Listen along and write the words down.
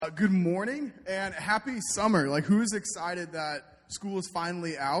Good morning and happy summer. Like, who's excited that school is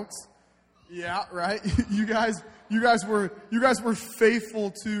finally out? Yeah, right. You guys were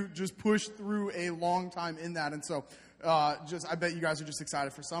faithful to just push through a long time in that, and so I bet you guys are just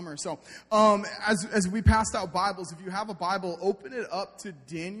excited for summer. So, as we passed out Bibles, if you have a Bible, open it up to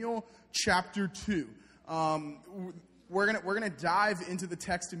Daniel chapter 2. We're gonna dive into the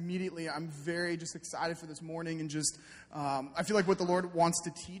text immediately. I'm very just excited for this morning, and just I feel like what the Lord wants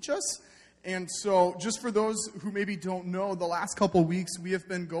to teach us. And so, just for those who maybe don't know, the last couple weeks we have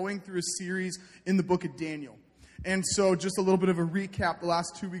been going through a series in the book of Daniel. And so, just a little bit of a recap. The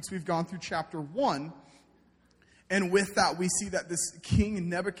last 2 weeks we've gone through chapter 1, and with that we see that this King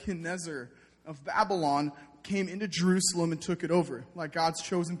Nebuchadnezzar of Babylon came into Jerusalem and took it over, like God's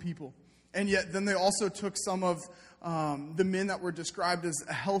chosen people. And yet, then they also took some of the men that were described as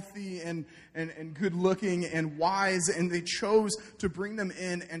healthy and good-looking and wise, and they chose to bring them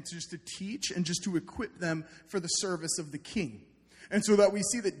in and just to teach and just to equip them for the service of the king. And so that we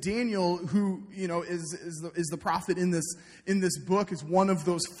see that Daniel, who is the prophet in this book, is one of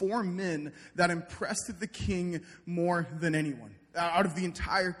those 4 men that impressed the king more than anyone out of the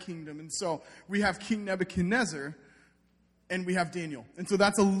entire kingdom. And so we have King Nebuchadnezzar, and we have Daniel. And so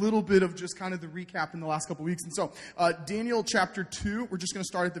that's a little bit of just kind of the recap in the last couple weeks. And so Daniel chapter 2, we're just going to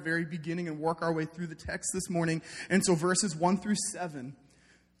start at the very beginning and work our way through the text this morning. And so verses 1 through 7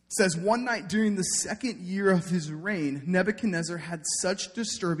 says, "One night during the 2nd year of his reign, Nebuchadnezzar had such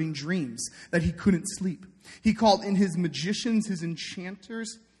disturbing dreams that he couldn't sleep. He called in his magicians, his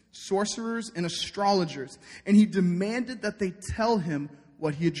enchanters, sorcerers, and astrologers, and he demanded that they tell him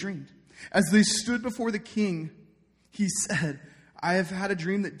what he had dreamed. As they stood before the king, he said, 'I have had a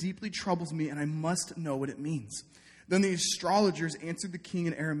dream that deeply troubles me, and I must know what it means.' Then the astrologers answered the king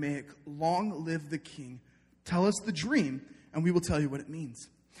in Aramaic, 'Long live the king. Tell us the dream, and we will tell you what it means.'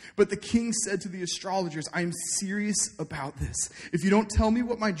 But the king said to the astrologers, 'I am serious about this. If you don't tell me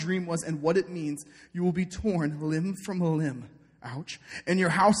what my dream was and what it means, you will be torn limb from limb,' ouch, 'and your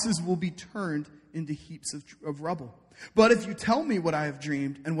houses will be turned into heaps of rubble. But if you tell me what I have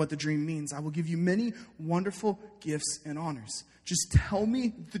dreamed and what the dream means, I will give you many wonderful gifts and honors. Just tell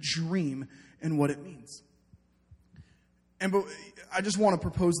me the dream and what it means.'" But I just want to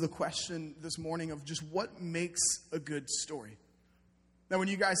propose the question this morning of just what makes a good story. Now, when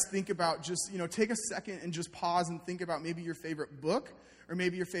you guys think about just, take a second and just pause and think about maybe your favorite book or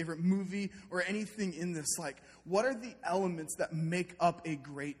maybe your favorite movie or anything in this. Like, what are the elements that make up a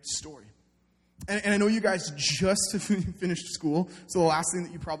great story? And I know you guys just finished school, so the last thing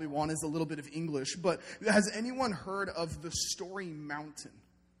that you probably want is a little bit of English. But has anyone heard of the Story Mountain?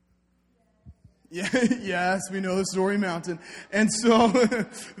 Yeah, yes, we know the Story Mountain. And so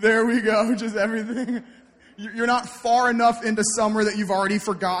there we go, just everything. You're not far enough into summer that you've already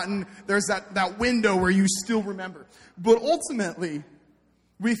forgotten. There's that window where you still remember. But ultimately,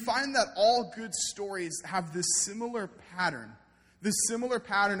 we find that all good stories have this similar pattern. This similar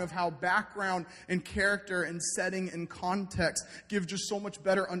pattern of how background and character and setting and context give just so much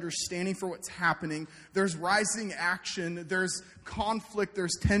better understanding for what's happening. There's rising action, there's conflict,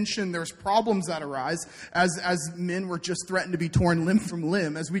 there's tension, there's problems that arise. As men were just threatened to be torn limb from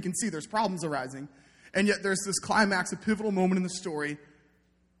limb, as we can see, there's problems arising. And yet there's this climax, a pivotal moment in the story,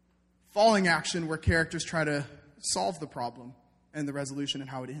 falling action where characters try to solve the problem and the resolution and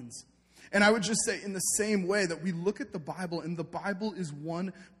how it ends. And I would just say in the same way that we look at the Bible, and the Bible is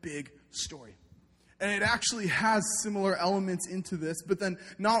one big story. And it actually has similar elements into this, but then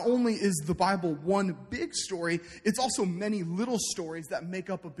not only is the Bible one big story, it's also many little stories that make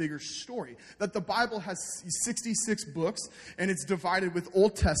up a bigger story. That the Bible has 66 books, and it's divided with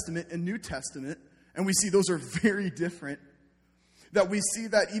Old Testament and New Testament, and we see those are very different. That we see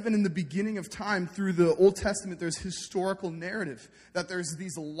that even in the beginning of time through the Old Testament, there's historical narrative. That there's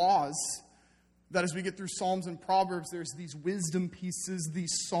these laws. That as we get through Psalms and Proverbs, there's these wisdom pieces, these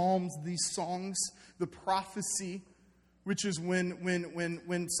psalms, these songs, the prophecy, which is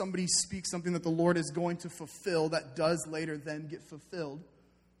when somebody speaks something that the Lord is going to fulfill that does later then get fulfilled.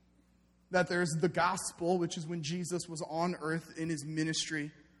 That there's the gospel, which is when Jesus was on earth in his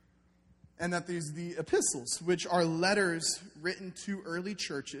ministry. And that there's the epistles, which are letters written to early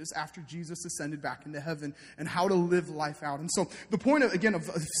churches after Jesus ascended back into heaven, and how to live life out. And so the point, of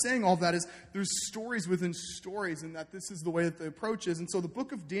saying all that is there's stories within stories, and that this is the way that the approach is. And so the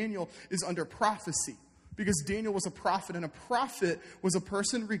book of Daniel is under prophecy, because Daniel was a prophet, and a prophet was a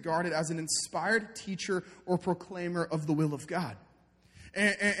person regarded as an inspired teacher or proclaimer of the will of God.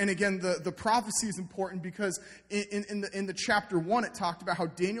 And again, the prophecy is important because in the chapter 1, it talked about how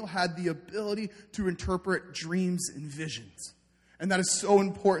Daniel had the ability to interpret dreams and visions. And that is so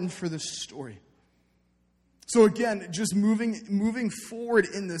important for this story. So again, just moving forward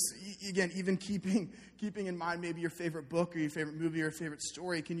in this, again, even keeping in mind maybe your favorite book or your favorite movie or your favorite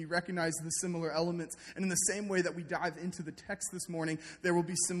story, can you recognize the similar elements? And in the same way that we dive into the text this morning, there will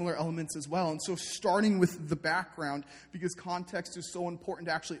be similar elements as well. And so starting with the background, because context is so important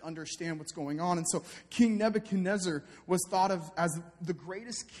to actually understand what's going on. And so King Nebuchadnezzar was thought of as the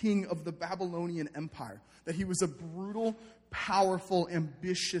greatest king of the Babylonian Empire, that he was a brutal, powerful,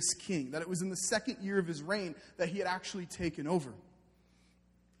 ambitious king, that it was in the second year of his reign that he had actually taken over.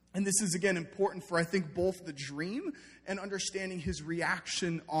 And this is, again, important for, I think, both the dream and understanding his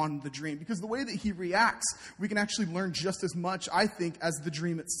reaction on the dream. Because the way that he reacts, we can actually learn just as much, I think, as the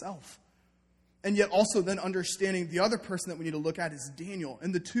dream itself. And yet also then understanding the other person that we need to look at is Daniel.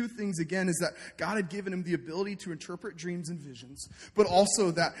 And the two things, again, is that God had given him the ability to interpret dreams and visions, but also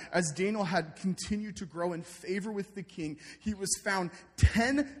that as Daniel had continued to grow in favor with the king, he was found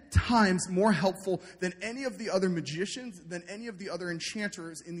 10 times more helpful than any of the other magicians, than any of the other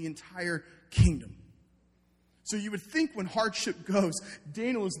enchanters in the entire kingdom. So you would think when hardship goes,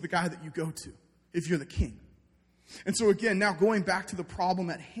 Daniel is the guy that you go to if you're the king. And so again, now going back to the problem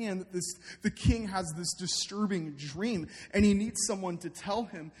at hand, that the king has this disturbing dream, and he needs someone to tell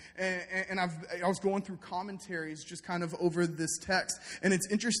him. And I was going through commentaries just kind of over this text, and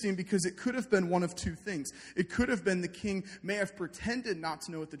it's interesting because it could have been one of two things. It could have been the king may have pretended not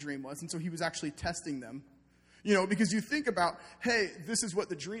to know what the dream was, and so he was actually testing them. You know, because you think about, hey, this is what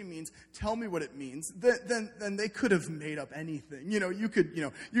the dream means. Tell me what it means. Then they could have made up anything. You know, you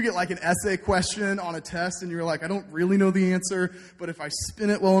get like an essay question on a test and you're like, I don't really know the answer, but if I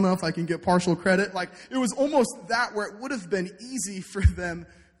spin it well enough, I can get partial credit. Like, it was almost that where it would have been easy for them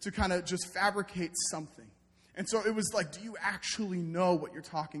to kind of just fabricate something. And so it was like, do you actually know what you're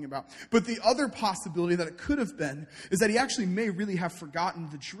talking about? But the other possibility that it could have been is that he actually may really have forgotten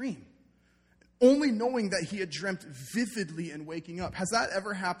the dream, only knowing that he had dreamt vividly and waking up. Has that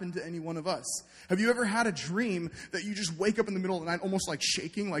ever happened to any one of us? Have you ever had a dream that you just wake up in the middle of the night almost like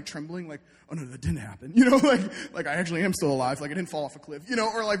shaking, like trembling, like, oh no, that didn't happen. You know, like I actually am still alive, like I didn't fall off a cliff, you know,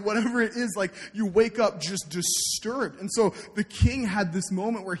 or like whatever it is, like you wake up just disturbed. And so the king had this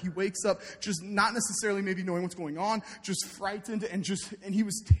moment where he wakes up just not necessarily maybe knowing what's going on, just frightened and he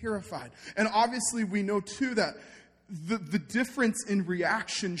was terrified. And obviously we know too that the difference in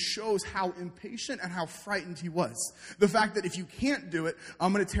reaction shows how impatient and how frightened he was. The fact that if you can't do it,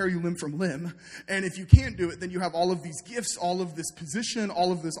 I'm going to tear you limb from limb. And if you can't do it, then you have all of these gifts, all of this position,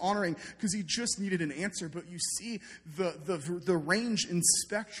 all of this honoring, because he just needed an answer. But you see, the range in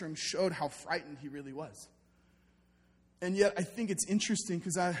spectrum showed how frightened he really was. And yet, I think it's interesting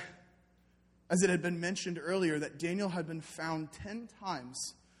because as it had been mentioned earlier, that Daniel had been found 10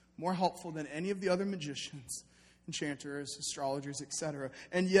 times more helpful than any of the other magicians, enchanters, astrologers, etc.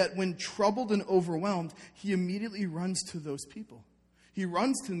 And yet, when troubled and overwhelmed, he immediately runs to those people. He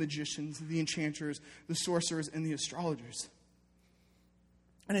runs to the magicians, the enchanters, the sorcerers, and the astrologers.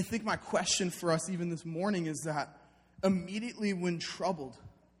 And I think my question for us even this morning is that immediately when troubled,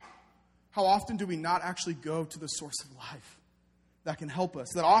 how often do we not actually go to the source of life that can help us?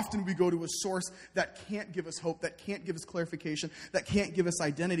 That often we go to a source that can't give us hope, that can't give us clarification, that can't give us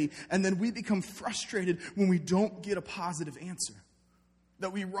identity. And then we become frustrated when we don't get a positive answer.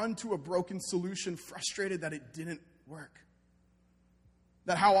 That we run to a broken solution, frustrated that it didn't work.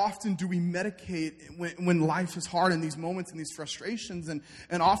 That how often do we medicate when life is hard in these moments and these frustrations? And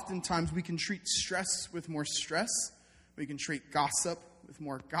oftentimes we can treat stress with more stress. We can treat gossip with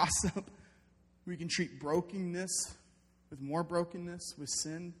more gossip. We can treat brokenness with more brokenness, with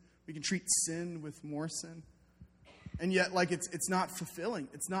sin. We can treat sin with more sin. And yet, like, it's not fulfilling.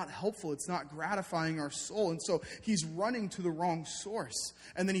 It's not helpful. It's not gratifying our soul. And so he's running to the wrong source.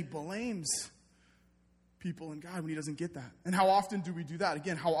 And then he blames people and God when he doesn't get that. And how often do we do that?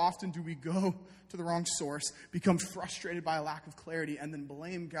 Again, how often do we go to the wrong source, become frustrated by a lack of clarity, and then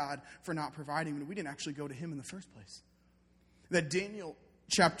blame God for not providing when we didn't actually go to him in the first place? That Daniel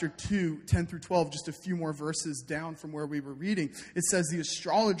chapter 2, 10 through 12, just a few more verses down from where we were reading, it says, the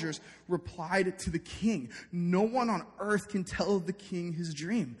astrologers replied to the king, no one on earth can tell the king his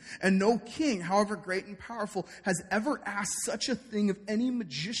dream. And no king, however great and powerful, has ever asked such a thing of any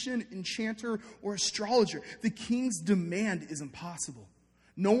magician, enchanter, or astrologer. The king's demand is impossible.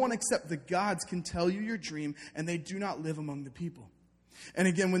 No one except the gods can tell you your dream, and they do not live among the people. And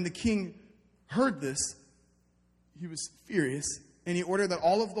again, when the king heard this, he was furious, and he ordered that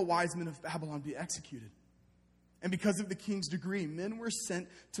all of the wise men of Babylon be executed. And because of the king's decree, men were sent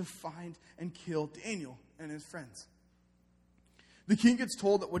to find and kill Daniel and his friends. The king gets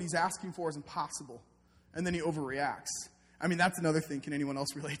told that what he's asking for is impossible, and then he overreacts. I mean, that's another thing. Can anyone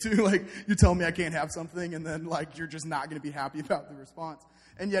else relate to? Like, you tell me I can't have something, and then, like, you're just not going to be happy about the response.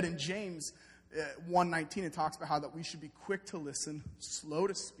 And yet in James 1:19, it talks about how that we should be quick to listen, slow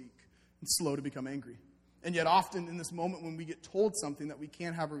to speak, and slow to become angry. And yet often in this moment when we get told something that we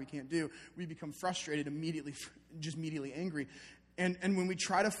can't have or we can't do, we become frustrated, immediately angry. And when we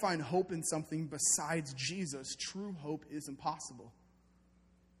try to find hope in something besides Jesus, true hope is impossible.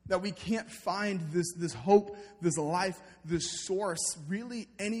 That we can't find this hope, this life, this source really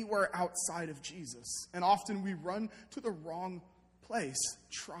anywhere outside of Jesus. And often we run to the wrong place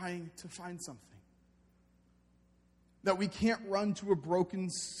trying to find something. That we can't run to a broken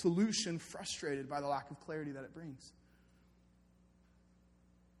solution frustrated by the lack of clarity that it brings.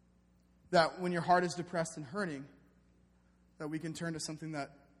 That when your heart is depressed and hurting, that we can turn to something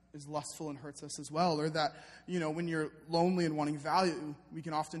that is lustful and hurts us as well. Or that, when you're lonely and wanting value, we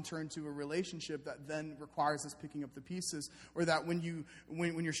can often turn to a relationship that then requires us picking up the pieces. Or that when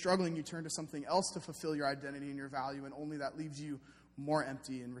you're struggling, you turn to something else to fulfill your identity and your value, and only that leaves you more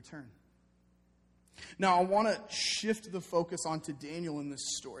empty in return. Now, I want to shift the focus onto Daniel in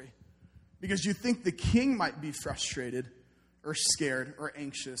this story, because you think the king might be frustrated or scared or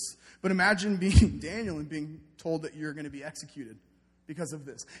anxious. But imagine being Daniel and being told that you're going to be executed because of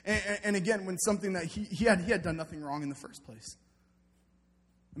this. And again, when something that he had done nothing wrong in the first place.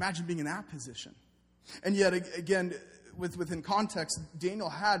 Imagine being in that position. And yet, again, within context, Daniel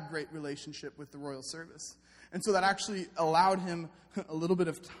had great relationship with the royal service. And so that actually allowed him a little bit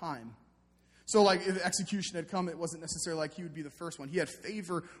of time. So, like, if execution had come, it wasn't necessarily like he would be the first one. He had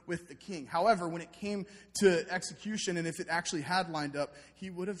favor with the king. However, when it came to execution, and if it actually had lined up, he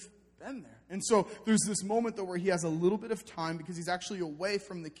would have been there. And so there's this moment, though, where he has a little bit of time because he's actually away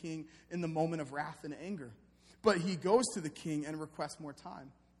from the king in the moment of wrath and anger. But he goes to the king and requests more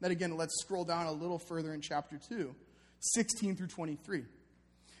time. Then again, let's scroll down a little further in chapter 2, 16 through 23.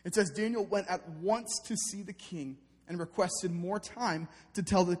 It says, Daniel went at once to see the king and requested more time to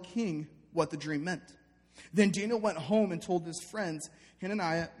tell the king what the dream meant. Then Daniel went home and told his friends,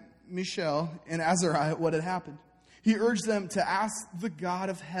 Hananiah, Mishael, and Azariah, what had happened. He urged them to ask the God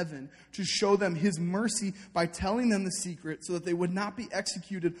of heaven to show them his mercy by telling them the secret so that they would not be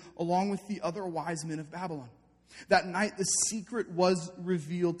executed along with the other wise men of Babylon. That night the secret was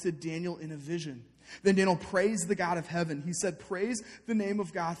revealed to Daniel in a vision. Then Daniel praised the God of heaven. He said, praise the name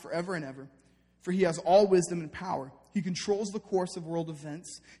of God forever and ever, for he has all wisdom and power. He controls the course of world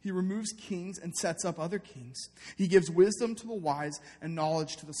events. He removes kings and sets up other kings. He gives wisdom to the wise and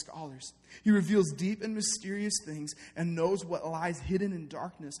knowledge to the scholars. He reveals deep and mysterious things and knows what lies hidden in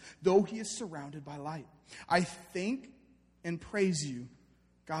darkness, though he is surrounded by light. I thank and praise you,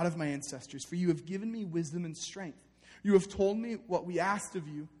 God of my ancestors, for you have given me wisdom and strength. You have told me what we asked of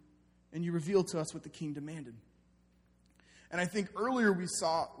you, and you revealed to us what the king demanded. And I think earlier we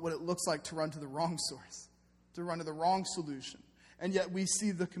saw what it looks like to run to the wrong source, to run to the wrong solution. And yet we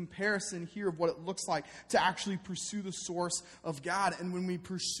see the comparison here of what it looks like to actually pursue the source of God. And when we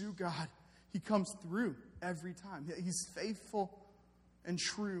pursue God, he comes through every time. He's faithful and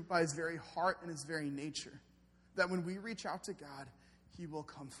true by his very heart and his very nature. That when we reach out to God, he will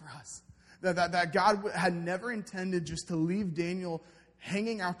come for us. That God had never intended just to leave Daniel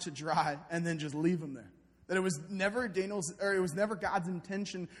hanging out to dry and then just leave him there. That it was never God's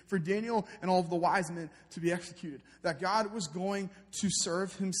intention for Daniel and all of the wise men to be executed. That God was going to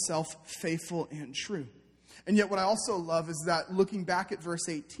serve himself faithful and true. And yet what I also love is that looking back at verse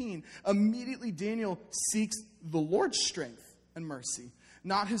 18, immediately Daniel seeks the Lord's strength and mercy,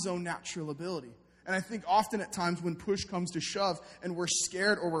 not his own natural ability. And I think often at times when push comes to shove and we're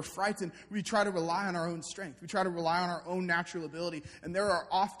scared or we're frightened, we try to rely on our own strength. We try to rely on our own natural ability. And there are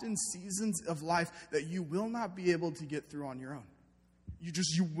often seasons of life that you will not be able to get through on your own. You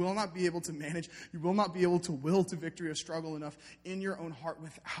will not be able to manage. You will not be able to will to victory or struggle enough in your own heart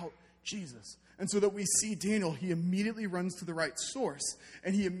without Jesus. And so that we see Daniel, he immediately runs to the right source.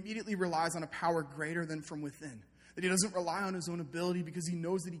 And he immediately relies on a power greater than from within. That he doesn't rely on his own ability because he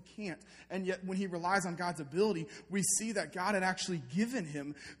knows that he can't. And yet when he relies on God's ability, we see that God had actually given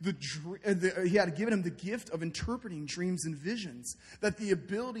him the gift of interpreting dreams and visions. That the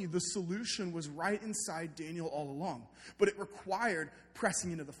ability, the solution was right inside Daniel all along. But it required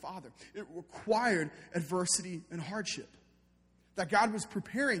pressing into the Father. It required adversity and hardship. That God was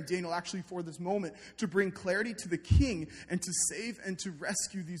preparing Daniel actually for this moment to bring clarity to the king and to save and to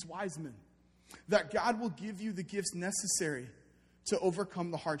rescue these wise men. That God will give you the gifts necessary to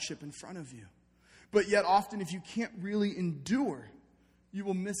overcome the hardship in front of you. But yet often if you can't really endure, you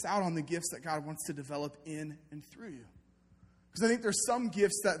will miss out on the gifts that God wants to develop in and through you. Because I think there's some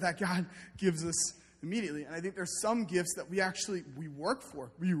gifts that God gives us immediately. And I think there's some gifts that we work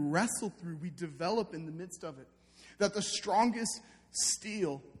for, we wrestle through, we develop in the midst of it. That the strongest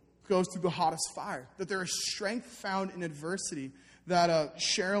steel goes through the hottest fire. That there is strength found in adversity. That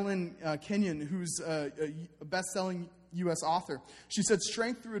Sherilyn Kenyon, who's a best-selling U.S. author, she said,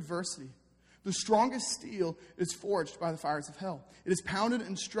 strength through adversity. The strongest steel is forged by the fires of hell. It is pounded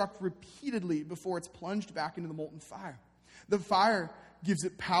and struck repeatedly before it's plunged back into the molten fire. The fire gives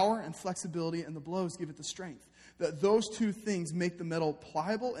it power and flexibility, and the blows give it the strength. That those two things make the metal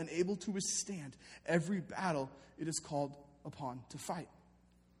pliable and able to withstand every battle it is called upon to fight.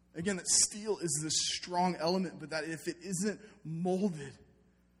 Again, that steel is this strong element, but that if it isn't molded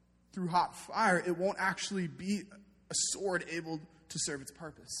through hot fire, it won't actually be a sword able to serve its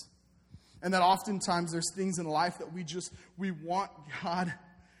purpose. And that oftentimes there's things in life that we want God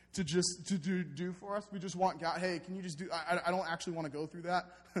to do for us. We just want God, hey, can you just do, I don't actually want to go through that.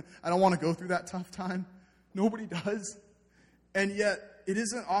 I don't want to go through that tough time. Nobody does. And yet, it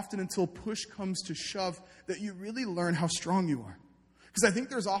isn't often until push comes to shove that you really learn how strong you are. Because I think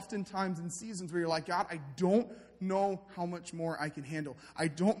there's often times in seasons where you're like, God, I don't know how much more I can handle. I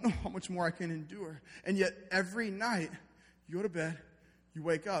don't know how much more I can endure. And yet, every night, you go to bed, you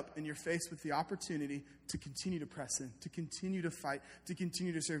wake up, and you're faced with the opportunity to continue to press in, to continue to fight, to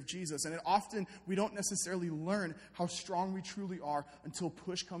continue to serve Jesus. And often, we don't necessarily learn how strong we truly are until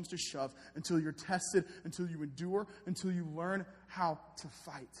push comes to shove, until you're tested, until you endure, until you learn how to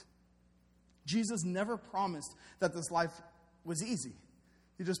fight. Jesus never promised that this life was easy.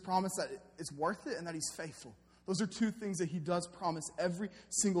 He just promised that it's worth it and that he's faithful. Those are two things that he does promise every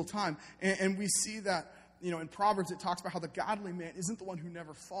single time. And we see that, in Proverbs, it talks about how the godly man isn't the one who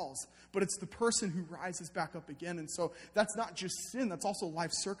never falls, but it's the person who rises back up again. And so that's not just sin, that's also life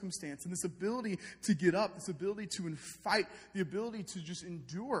circumstance. And this ability to get up, this ability to fight, the ability to just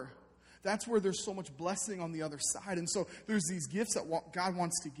endure, that's where there's so much blessing on the other side. And so there's these gifts that God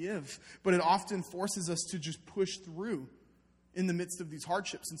wants to give, but it often forces us to just push through in the midst of these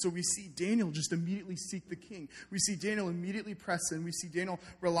hardships. And so we see Daniel just immediately seek the king. We see Daniel immediately press in. We see Daniel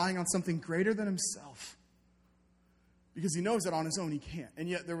relying on something greater than himself, because he knows that on his own he can't. And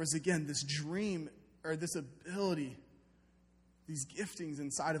yet there was, again, this dream or this ability, these giftings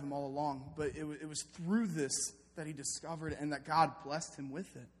inside of him all along. But it was through this that he discovered and that God blessed him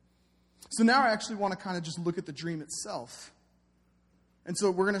with it. So now I actually want to kind of just look at the dream itself. And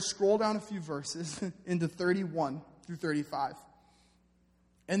so we're going to scroll down a few verses into 31 through 35.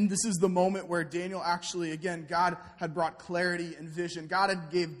 And this is the moment where Daniel actually, again, God had brought clarity and vision. God had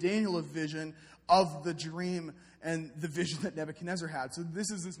gave Daniel a vision of the dream and the vision that Nebuchadnezzar had. So this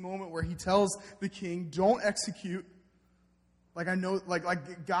is this moment where he tells the king, don't execute. Like I know, like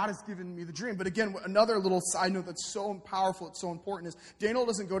God has given me the dream. But again, another little side note that's so powerful, it's so important is Daniel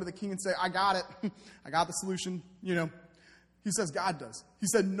doesn't go to the king and say, I got it. I got the solution. He says God does. He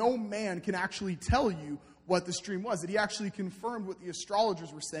said no man can actually tell you what this dream was. That he actually confirmed what the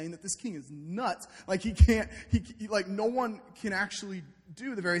astrologers were saying, that this king is nuts. Like no one can actually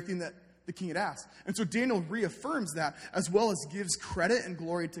do the very thing that the king had asked. And so Daniel reaffirms that, as well as gives credit and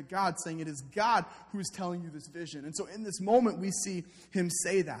glory to God, saying it is God who is telling you this vision. And so in this moment, we see him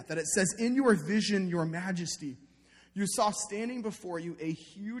say that it says, in your vision, your majesty, you saw standing before you a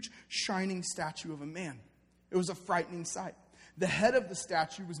huge shining statue of a man. It was a frightening sight. The head of the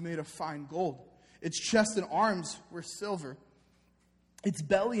statue was made of fine gold. Its chest and arms were silver. Its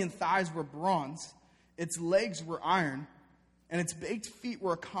belly and thighs were bronze. Its legs were iron. And its baked feet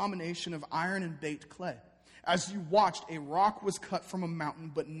were a combination of iron and baked clay. As you watched, a rock was cut from a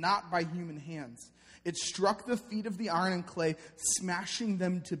mountain, but not by human hands. It struck the feet of the iron and clay, smashing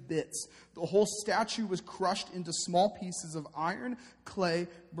them to bits. The whole statue was crushed into small pieces of iron, clay,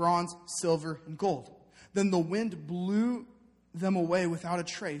 bronze, silver, and gold. Then the wind blew them away without a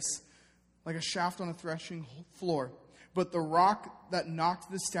trace, like a shaft on a threshing floor. But the rock that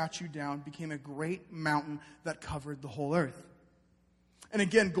knocked the statue down became a great mountain that covered the whole earth. And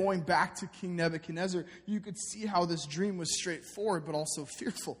again, going back to King Nebuchadnezzar, you could see how this dream was straightforward, but also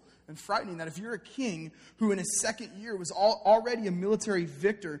fearful and frightening. That if you're a king who in his second year was already a military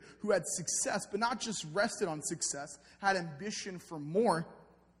victor, who had success, but not just rested on success, had ambition for more,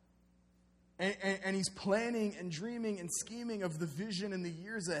 and he's planning and dreaming and scheming of the vision in the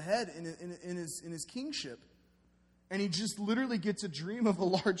years ahead in his kingship. And he just literally gets a dream of a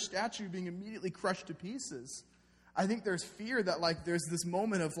large statue being immediately crushed to pieces. I think there's fear that there's this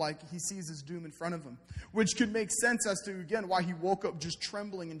moment of he sees his doom in front of him, which could make sense as to, again, why he woke up just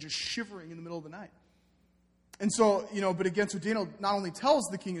trembling and just shivering in the middle of the night. And so, but again, so Daniel not only tells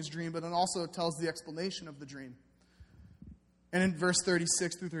the king his dream, but then also tells the explanation of the dream. And in verse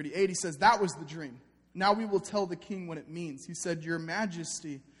 36 through 38, he says, that was the dream. Now we will tell the king what it means. He said, Your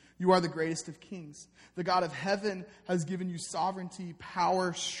Majesty, you are the greatest of kings. The God of heaven has given you sovereignty,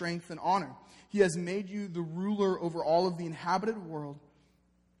 power, strength, and honor. He has made you the ruler over all of the inhabited world,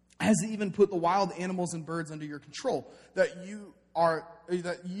 has even put the wild animals and birds under your control, you are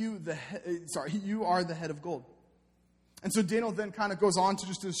the head of gold. And so Daniel then kind of goes on to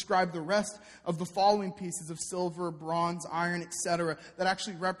just describe the rest of the following pieces of silver, bronze, iron, etc., that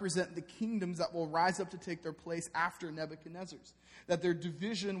actually represent the kingdoms that will rise up to take their place after Nebuchadnezzar's. That their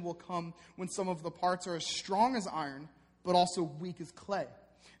division will come when some of the parts are as strong as iron, but also weak as clay.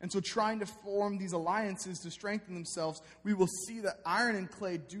 And so trying to form these alliances to strengthen themselves, we will see that iron and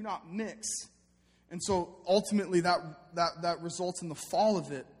clay do not mix. And so ultimately that results in the fall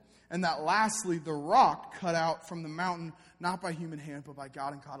of it. And that lastly, the rock cut out from the mountain, not by human hand, but by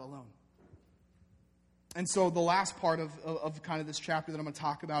God and God alone. And so the last part of kind of this chapter that I'm going to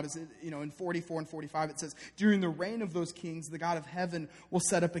talk about is, in 44 and 45, it says, during the reign of those kings, the God of heaven will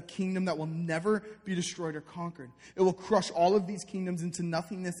set up a kingdom that will never be destroyed or conquered. It will crush all of these kingdoms into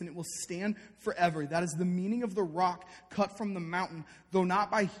nothingness, and it will stand forever. That is the meaning of the rock cut from the mountain, though not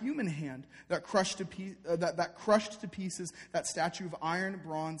by human hand, that crushed to pieces that statue of iron,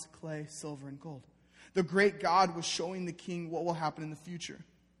 bronze, clay, silver, and gold. The great God was showing the king what will happen in the future,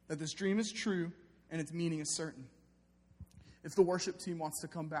 that this dream is true, and its meaning is certain. If the worship team wants to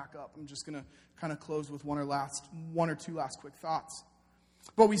come back up, I'm just going to kind of close with one or two last quick thoughts.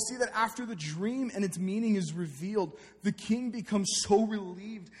 But we see that after the dream and its meaning is revealed, the king becomes so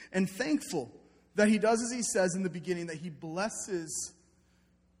relieved and thankful that he does as he says in the beginning, that he blesses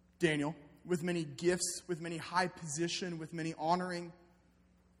Daniel with many gifts, with many high position, with many honoring,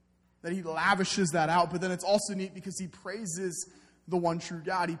 that he lavishes that out. But then it's also neat because he praises the one true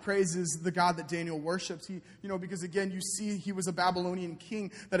God. He praises the God that Daniel worships. Because again, you see he was a Babylonian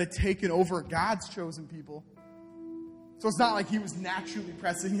king that had taken over God's chosen people. So it's not like he was naturally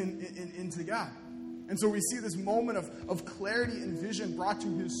pressing into God. And so we see this moment of clarity and vision brought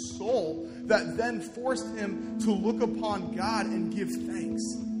to his soul that then forced him to look upon God and give thanks.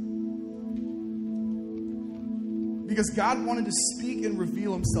 Because God wanted to speak and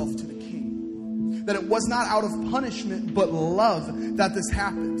reveal himself to the king. That it was not out of punishment, but love that this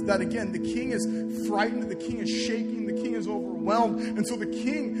happened. That again, the king is frightened, the king is shaking, the king is overwhelmed. And so the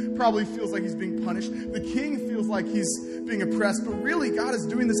king probably feels like he's being punished. The king feels like he's being oppressed. But really, God is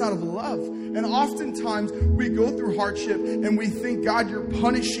doing this out of love. And oftentimes, we go through hardship and we think, God, you're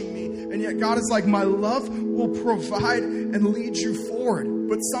punishing me. And yet God is like, my love will provide and lead you forward.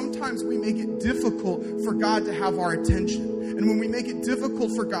 But sometimes we make it difficult for God to have our attention. And when we make it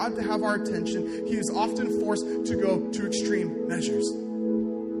difficult for God to have our attention, he is often forced to go to extreme measures.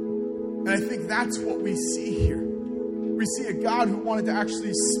 And I think that's what we see here. We see a God who wanted to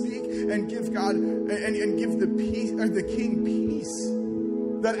actually speak and give God and give the king peace.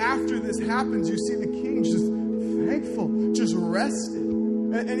 That after this happens, you see the king just thankful, just rested.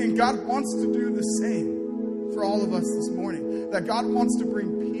 And God wants to do the same for all of us this morning. That God wants to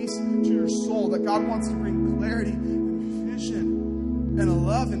bring peace to your soul. That God wants to bring clarity and vision and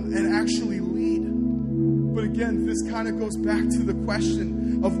love and actually lead. But again, this kind of goes back to the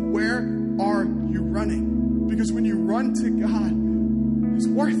question of where are you running? Because when you run to God, it's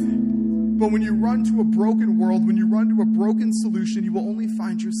worth it. But when you run to a broken world, when you run to a broken solution, you will only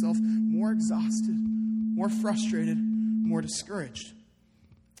find yourself more exhausted, more frustrated, more discouraged.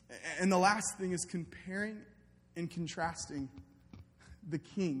 And the last thing is comparing and contrasting the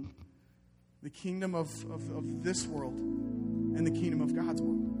kingdom of this world and the kingdom of God's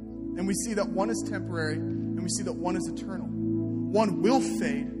world. And we see that one is temporary and we see that one is eternal. One will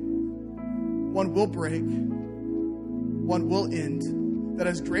fade, one will break, one will end. That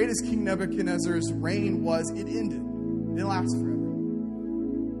as great as King Nebuchadnezzar's reign was, it ended. It didn't last forever.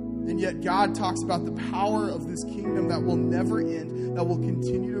 And yet God talks about the power of this kingdom that will never end, that will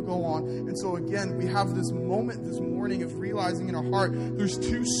continue to go on. And so again, we have this moment this morning of realizing in our heart, there's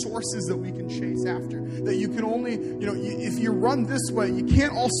two sources that we can chase after. That you can only, if you run this way, you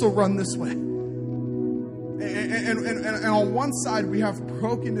can't also run this way. And on one side, we have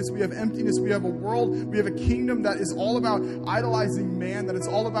brokenness, we have emptiness, we have a world, we have a kingdom that is all about idolizing man, that is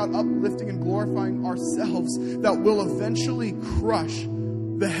all about uplifting and glorifying ourselves, that will eventually crush.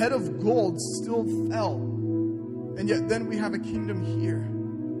 The head of gold still fell. And yet then we have a kingdom here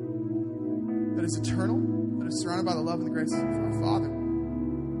that is eternal, that is surrounded by the love and the grace of our Father.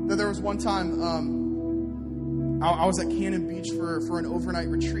 That there was one time, I was at Cannon Beach for an overnight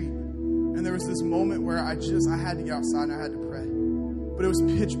retreat. And there was this moment where I had to get outside and I had to pray. But it was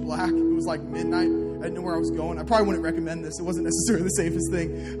pitch black. It was like midnight. didn't know where I was going. I probably wouldn't recommend this. It wasn't necessarily the safest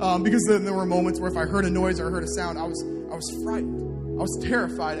thing because then there were moments where if I heard a noise or I heard a sound, I was frightened. I was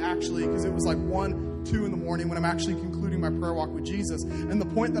terrified, actually, because it was like 1, 2 in the morning when I'm actually concluding my prayer walk with Jesus. And the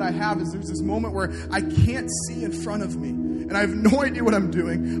point that I have is there's this moment where I can't see in front of me, and I have no idea what I'm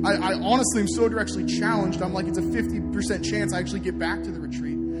doing. I honestly am so directly challenged. I'm like, it's a 50% chance I actually get back to the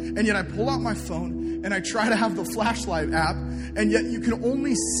retreat. And yet I pull out my phone, and I try to have the flashlight app, and yet you can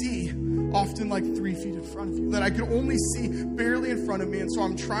only see often like 3 feet in front of you, that I can only see barely in front of me. And so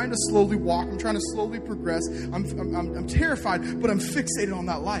I'm trying to slowly walk. I'm trying to slowly progress. I'm terrified, but I'm fixated on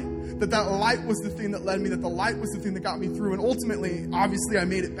that light. That light was the thing that led me, that the light was the thing that got me through. And ultimately, obviously, I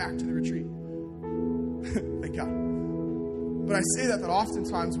made it back to the retreat. Thank God. But I say that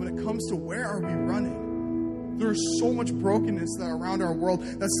oftentimes when it comes to where are we running, there's so much brokenness that around our world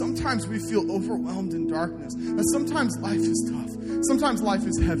that sometimes we feel overwhelmed in darkness. That sometimes life is tough. Sometimes life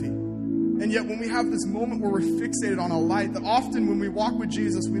is heavy. And yet when we have this moment where we're fixated on a light, that often when we walk with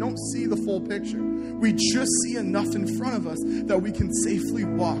Jesus, we don't see the full picture. We just see enough in front of us that we can safely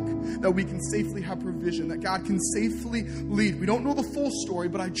walk, that we can safely have provision, that God can safely lead. We don't know the full story,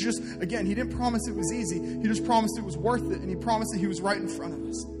 but again, He didn't promise it was easy. He just promised it was worth it, and He promised that He was right in front of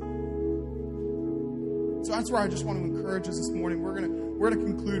us. So that's where I just want to encourage us this morning. We're going to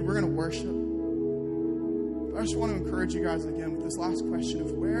conclude. We're going to worship. But I just want to encourage you guys again with this last question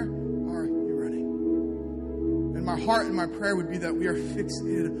of where are you running? And my heart and my prayer would be that we are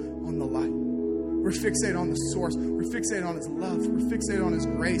fixated on the light. We're fixated on the source. We're fixated on His love. We're fixated on His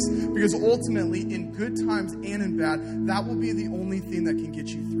grace. Because ultimately, in good times and in bad, that will be the only thing that can get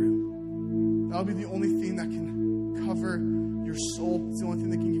you through. That will be the only thing that can cover your soul. It's the only thing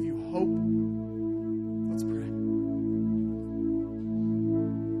that can give you hope. Let's pray.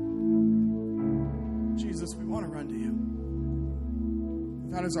 Jesus, we want to run to You.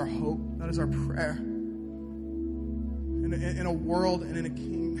 That is our hope. That is our prayer. In a world and in a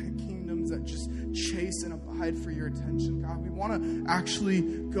kingdoms that just chase and abide for Your attention, God, we want to actually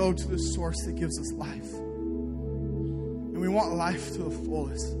go to the source that gives us life. And we want life to the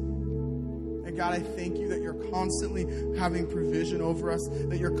fullest. And God, I thank You that You're constantly having provision over us,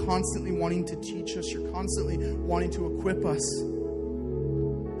 that You're constantly wanting to teach us, You're constantly wanting to equip us.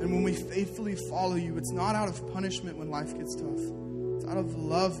 And when we faithfully follow You, it's not out of punishment when life gets tough. It's out of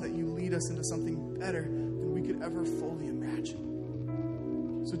love that You lead us into something better than we could ever fully imagine.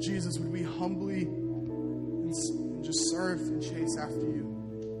 So Jesus, would we humbly and just serve and chase after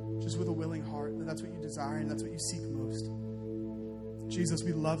You, just with a willing heart, that that's what You desire and that's what You seek most. Jesus,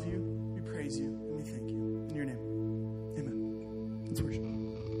 we love You, we praise You, and we thank You. In Your name, amen. Let's worship.